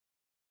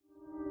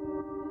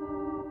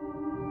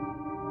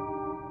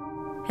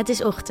Het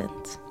is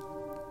ochtend.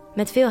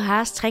 Met veel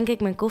haast schenk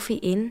ik mijn koffie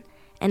in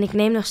en ik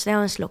neem nog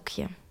snel een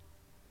slokje.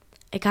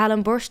 Ik haal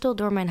een borstel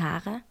door mijn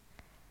haren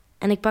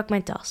en ik pak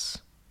mijn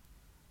tas.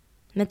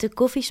 Met de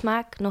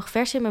koffiesmaak nog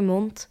vers in mijn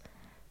mond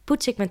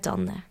poets ik mijn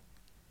tanden.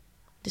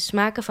 De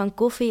smaken van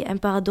koffie en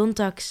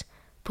paradontax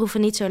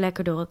proeven niet zo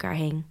lekker door elkaar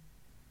heen.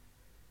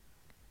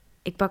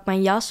 Ik pak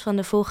mijn jas van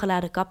de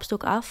volgeladen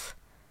kapstok af,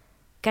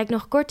 kijk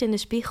nog kort in de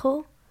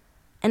spiegel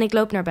en ik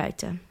loop naar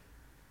buiten.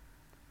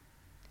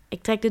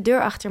 Ik trek de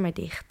deur achter mij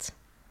dicht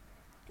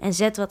en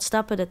zet wat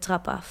stappen de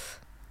trap af.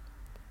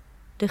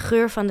 De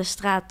geur van de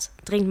straat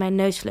dringt mijn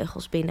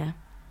neusvleugels binnen.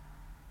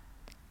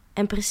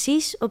 En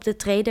precies op de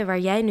trede waar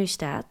jij nu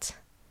staat,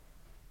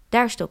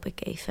 daar stop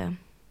ik even.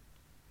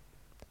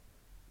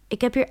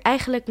 Ik heb hier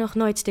eigenlijk nog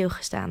nooit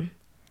stilgestaan.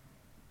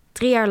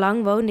 3 jaar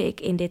lang woonde ik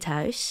in dit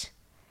huis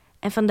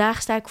en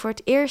vandaag sta ik voor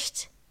het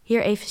eerst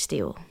hier even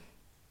stil.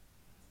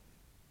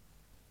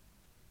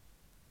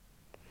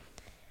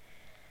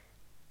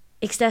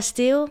 Ik sta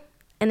stil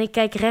en ik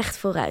kijk recht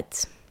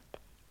vooruit.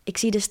 Ik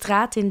zie de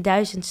straat in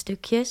 1000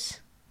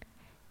 stukjes.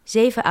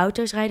 7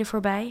 auto's rijden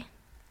voorbij.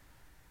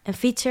 Een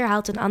fietser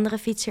haalt een andere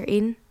fietser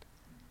in.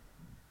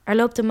 Er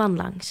loopt een man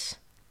langs.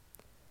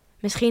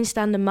 Misschien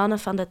staan de mannen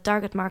van de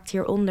Targetmarkt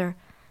hieronder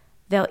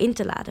wel in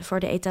te laden voor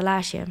de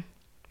etalage.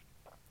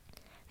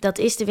 Dat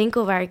is de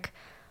winkel waar ik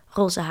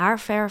roze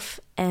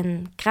haarverf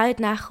en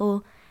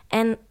kruidnagel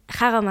en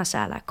garam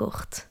masala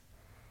kocht.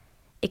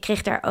 Ik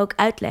kreeg daar ook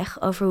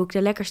uitleg over hoe ik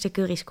de lekkerste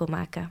curry's kon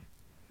maken.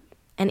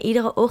 En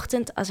iedere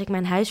ochtend als ik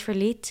mijn huis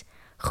verliet,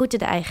 groette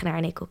de eigenaar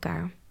en ik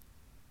elkaar.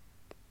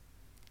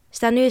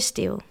 Sta nu eens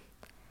stil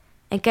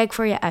en kijk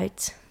voor je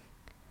uit.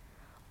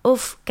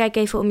 Of kijk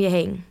even om je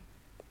heen.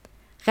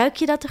 Ruik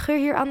je dat de geur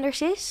hier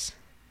anders is?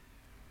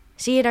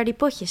 Zie je daar die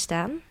potjes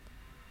staan?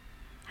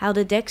 Haal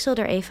de deksel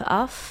er even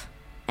af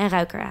en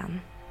ruik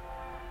eraan.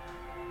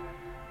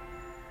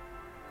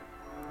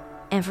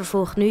 En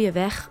vervolg nu je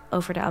weg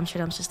over de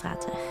Amsterdamse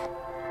straatweg.